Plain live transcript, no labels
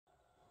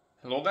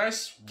Hello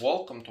guys,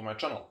 welcome to my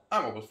channel.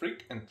 I'm Mobile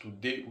Freak and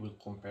today we'll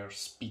compare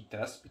speed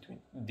tests between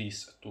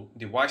these two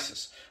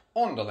devices.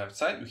 On the left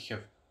side we have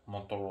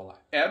Motorola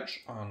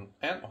Edge and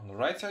on the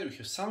right side we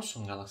have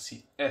Samsung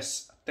Galaxy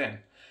S10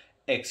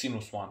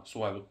 Exynos One.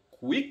 So I will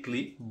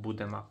quickly boot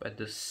them up at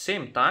the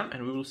same time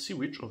and we will see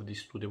which of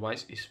these two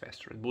devices is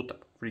faster at boot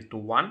up. 3, 2,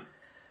 1,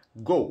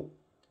 go!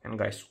 And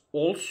guys,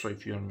 also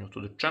if you're new to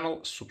the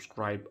channel,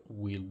 subscribe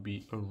will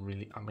be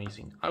really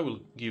amazing. I will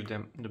give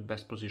them the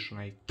best position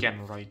I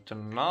can right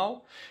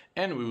now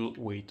and we will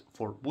wait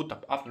for boot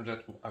up. After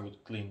that I will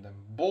clean them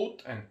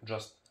both and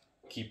just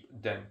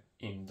keep them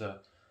in the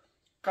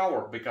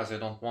cover because I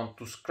don't want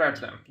to scratch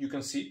them. You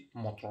can see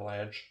Motorola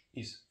Edge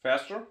is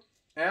faster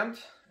and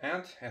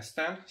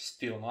S10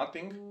 still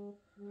nothing,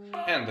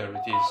 and there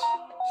it is,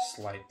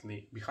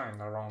 slightly behind,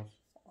 around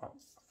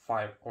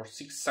 5 or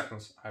 6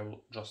 seconds. I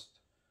will just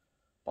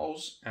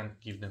pause and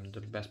give them the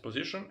best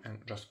position and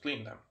just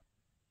clean them.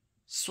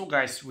 So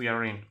guys, we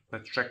are in.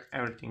 Let's check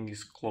everything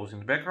is closed in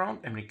the background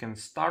and we can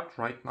start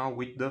right now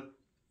with the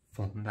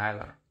phone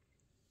dialer.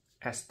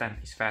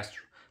 S10 is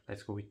faster.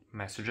 Let's go with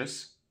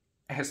messages.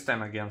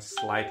 S10 again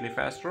slightly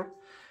faster.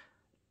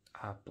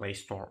 Play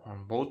Store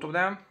on both of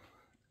them.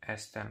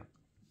 S10 a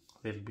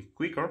little bit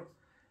quicker.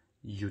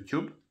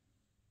 YouTube.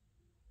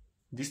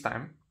 This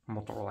time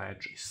Motorola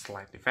Edge is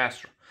slightly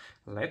faster.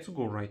 Let's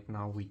go right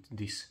now with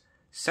this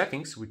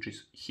settings, which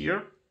is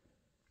here.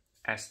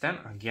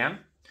 S10 again.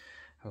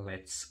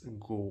 Let's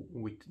go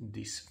with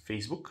this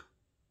Facebook.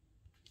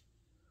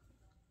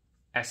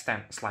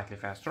 S10 slightly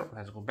faster.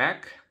 Let's go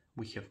back.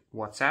 We have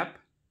WhatsApp.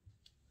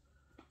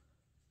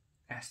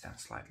 S10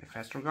 slightly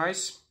faster,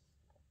 guys.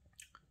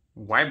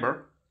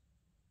 Viber.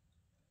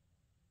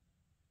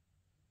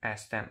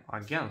 S10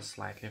 again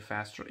slightly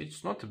faster.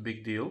 It's not a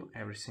big deal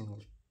every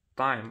single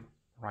time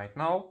right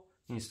now.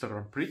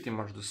 Instagram pretty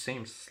much the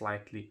same,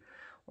 slightly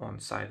on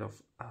side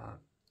of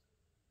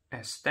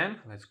S10.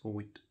 Let's go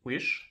with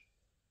Wish.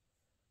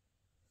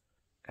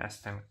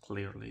 S10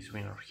 clearly is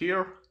winner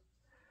here.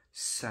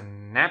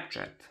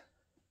 Snapchat.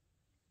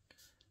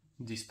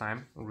 This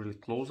time really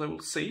close, I will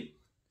say.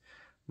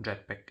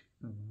 Jetpack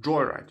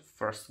Joyride.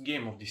 First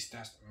game of this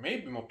test.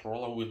 Maybe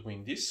Motorola will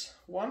win this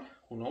one.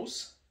 Who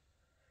knows?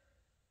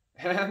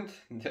 And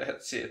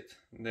that's it.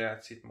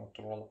 That's it.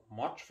 Motorola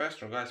much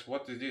faster, guys.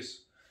 What is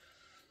this?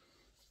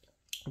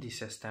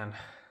 This S10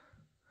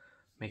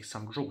 make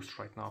some jokes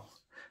right now.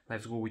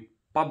 Let's go with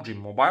PUBG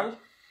Mobile.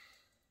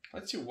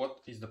 Let's see what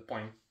is the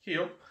point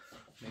here.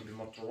 Maybe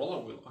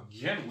Motorola will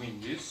again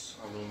win this.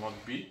 I will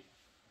not be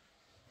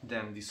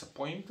then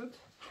disappointed.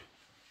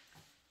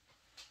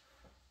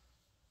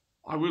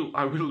 I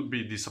will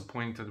be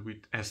disappointed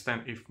with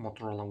S10 if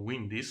Motorola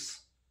win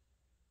this.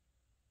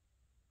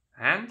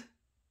 And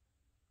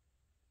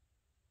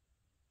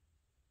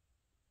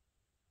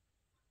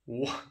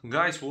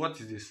guys, what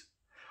is this?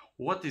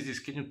 What is this?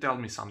 Can you tell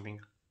me something?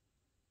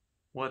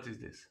 What is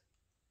this?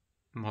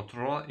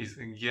 Motorola is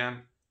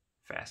again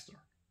faster.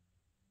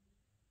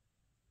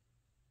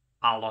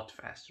 A lot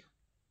faster.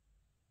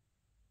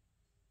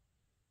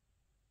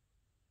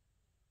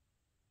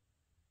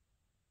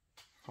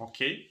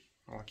 Okay.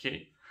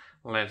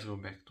 Let's go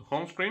back to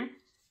home screen.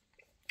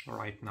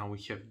 Right now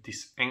we have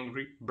this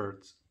Angry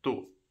Birds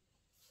tool.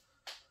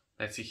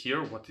 Let's see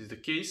here what is the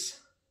case.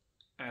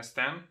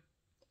 S10.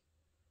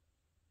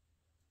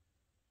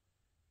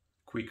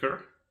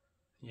 Quicker.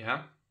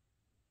 Yeah.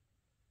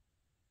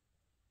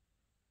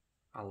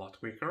 A lot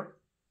quicker.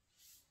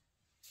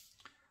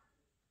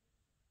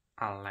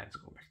 Let's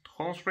go back to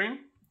home screen.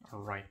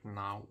 Right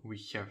now we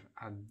have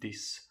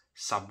this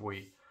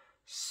Subway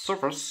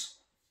Surfers.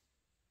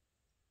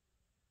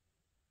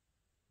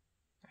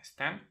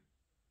 S10.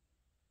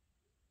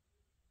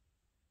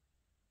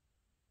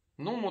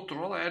 No,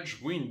 Motorola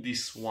Edge, win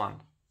this one.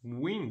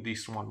 Win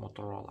this one,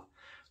 Motorola.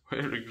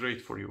 Very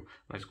great for you.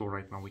 Let's go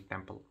right now with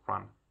Temple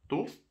Run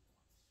 2.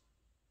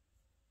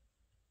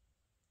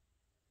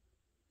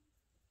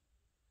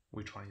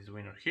 Which one is the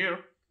winner here?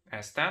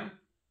 S10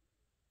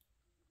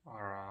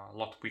 are a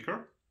lot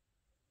quicker.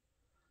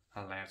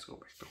 And let's go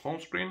back to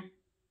home screen.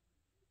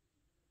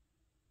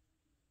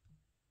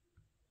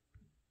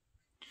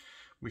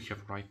 We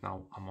have right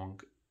now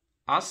Among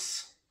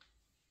Us.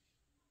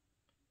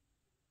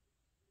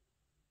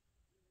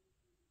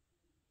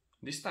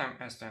 This time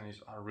S10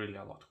 is really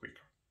a lot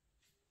quicker.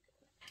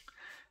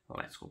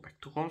 Let's go back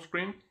to home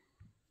screen.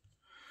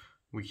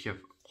 We have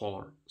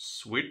Color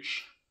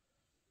Switch.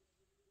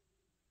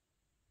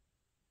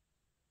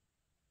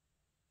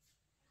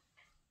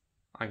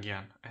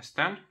 Again,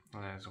 S10.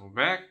 Let's go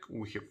back.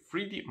 We have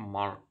 3D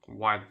Mark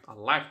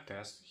Wildlife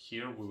test.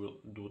 Here we will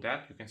do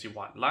that. You can see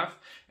wildlife.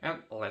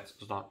 And let's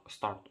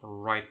start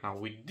right now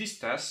with this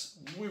test.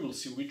 We will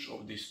see which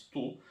of these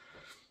two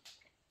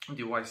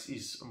device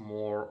is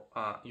more,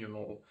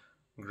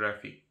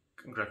 graphic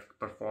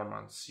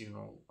performance,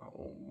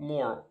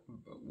 more,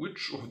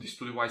 which of these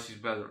two devices is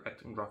better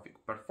at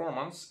graphic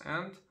performance,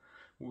 and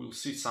we'll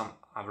see some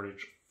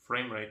average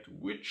frame rate,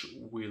 which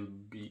will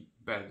be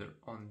better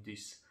on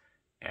this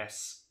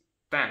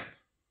S10.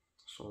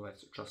 So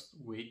let's just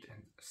wait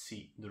and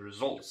see the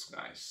results,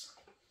 guys.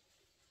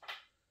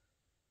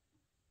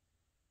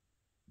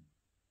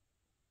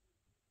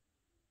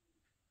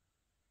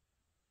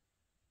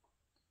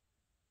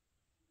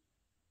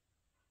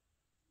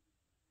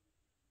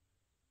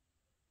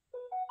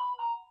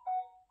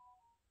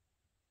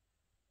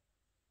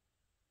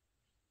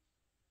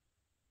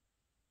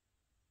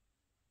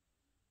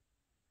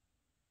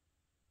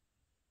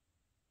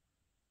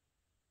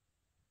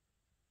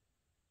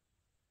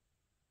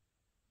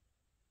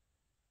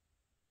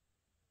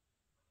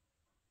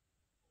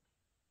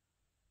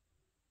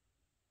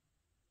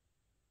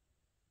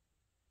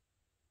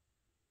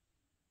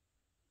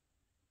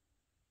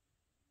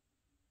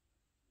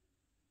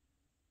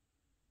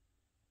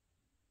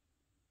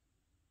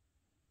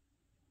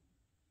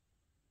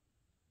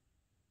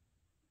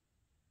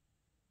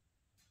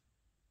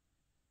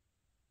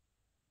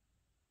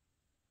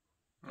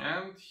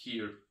 And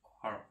here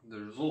are the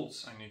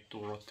results. I need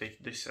to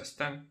rotate this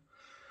S10,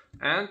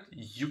 and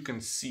you can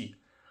see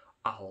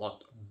a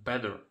lot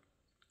better,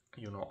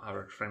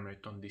 average frame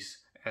rate on this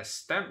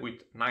S10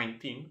 with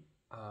 19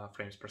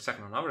 frames per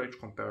second on average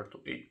compared to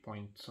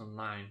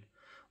 8.9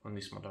 on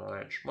this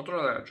Motorola Edge.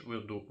 Motorola Edge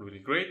will do really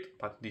great,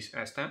 but this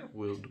S10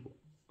 will do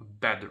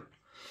better.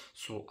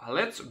 So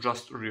let's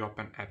just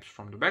reopen apps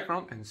from the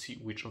background and see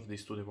which of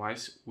these two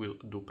devices will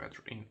do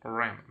better. In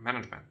RAM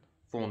management,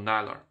 phone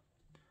dialer,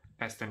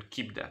 S10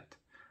 keep that.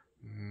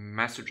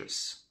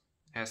 Messages,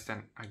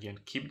 S10 again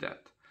keep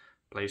that.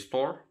 Play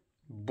Store,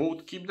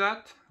 both keep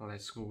that.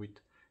 Let's go with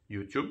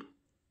YouTube,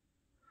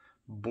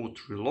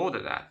 both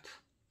reloaded that.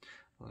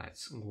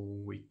 Let's go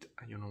with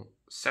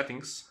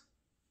settings,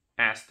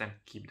 S10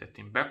 keep that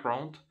in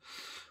background.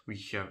 We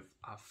have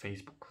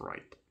Facebook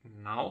right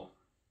now.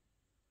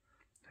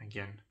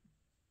 Again,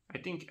 I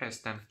think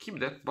S10 keep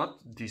that, but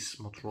this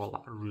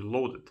Motorola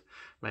reloaded.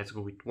 Let's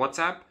go with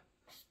WhatsApp,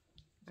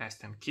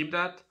 S10 keep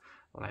that.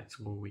 Let's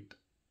go with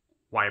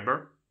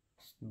Viber,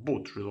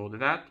 both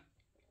reloaded that.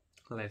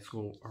 Let's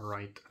go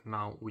right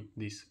now with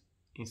this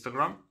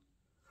Instagram,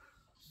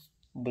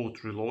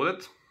 both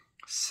reloaded.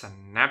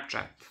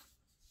 Snapchat,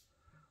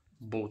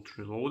 both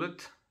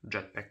reloaded.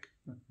 Jetpack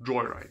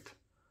Joyride,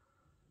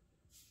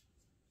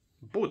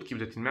 both keep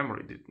that in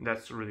memory.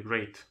 That's really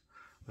great.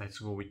 Let's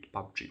go with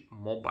PUBG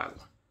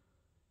Mobile.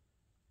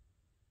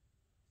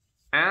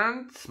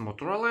 And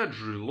Motorola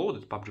Edge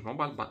reloaded PUBG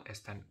Mobile, but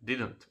S10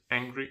 didn't.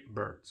 Angry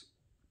Birds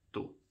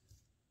 2.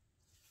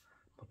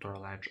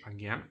 Motorola Edge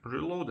again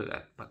reloaded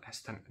that, but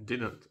S10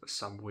 didn't.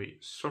 Subway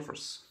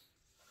Surfers.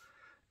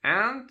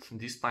 And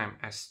this time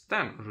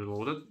S10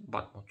 reloaded,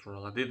 but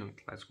Motorola didn't.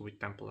 Let's go with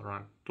Temple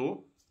Run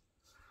 2.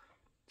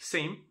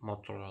 Same,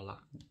 Motorola,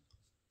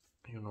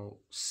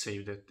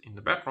 saved it in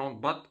the background,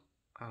 but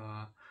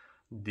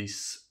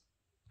this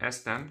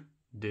S10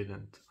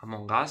 didn't.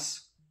 Among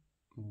Us,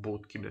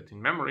 both keep that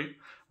in memory.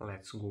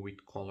 Let's go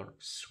with Color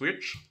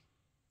Switch.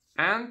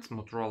 And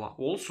Motorola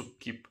also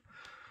keep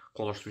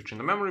Color Switch in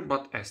the memory,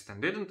 but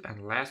S10 didn't.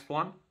 And last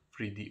one,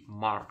 3D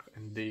Mark,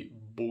 and they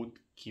both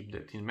keep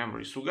that in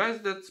memory. So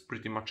guys, that's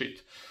pretty much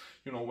it.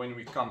 When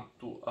we come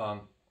to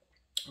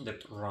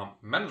that RAM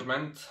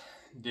management,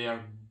 they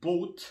are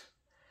both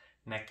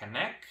neck and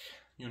neck.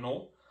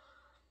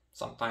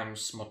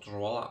 Sometimes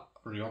Motorola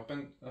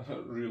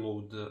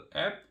reload the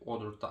app,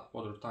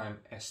 other time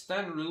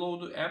S10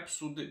 reload the app,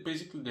 so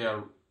basically they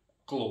are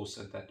close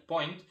at that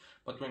point.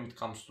 But when it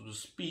comes to the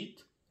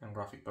speed and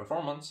graphic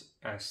performance,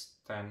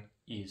 S10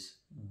 is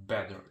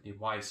better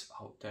device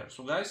out there.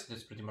 So guys,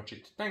 that's pretty much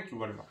it. Thank you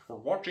very much for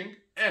watching,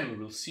 and we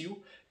will see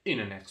you in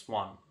the next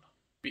one.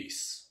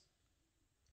 Peace.